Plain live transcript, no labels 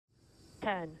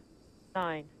10,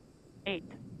 9,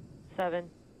 8, 7,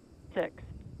 6,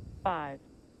 5,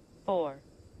 4,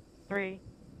 3,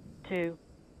 2,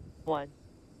 1,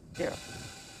 0.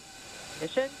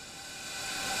 Mission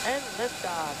and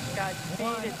liftoff.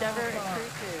 Godspeed, Endeavour and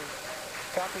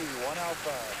Crew-2. Copy, 1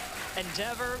 Alpha.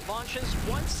 Endeavour launches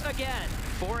once again.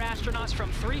 4 astronauts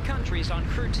from 3 countries on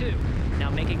Crew-2,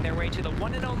 now making their way to the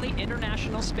one and only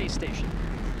International Space Station.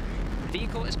 The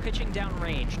vehicle is pitching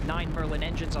downrange. 9 Merlin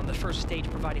engines on the first stage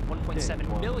providing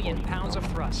 1.7 million pounds of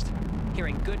thrust.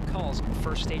 Hearing good calls on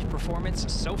first stage performance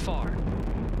so far.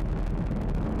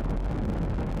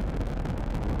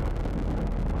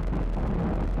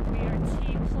 We are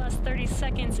T plus 30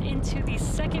 seconds into the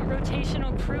second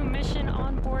rotational crew mission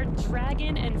on board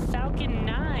Dragon and Falcon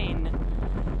 9.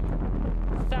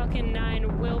 Falcon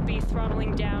 9 will be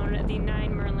throttling down the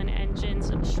 9 Merlin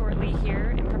engines shortly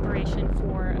here in preparation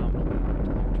for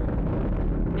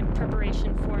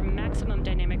maximum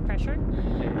dynamic pressure.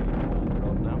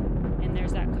 And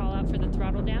there's that call out for the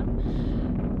throttle down.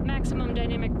 Maximum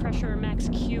dynamic pressure, max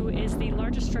Q, is the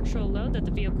largest structural load that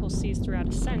the vehicle sees throughout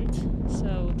ascent.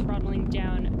 So throttling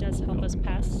down does help us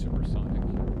pass.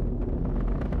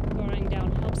 Throttling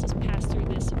down helps us pass through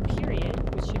this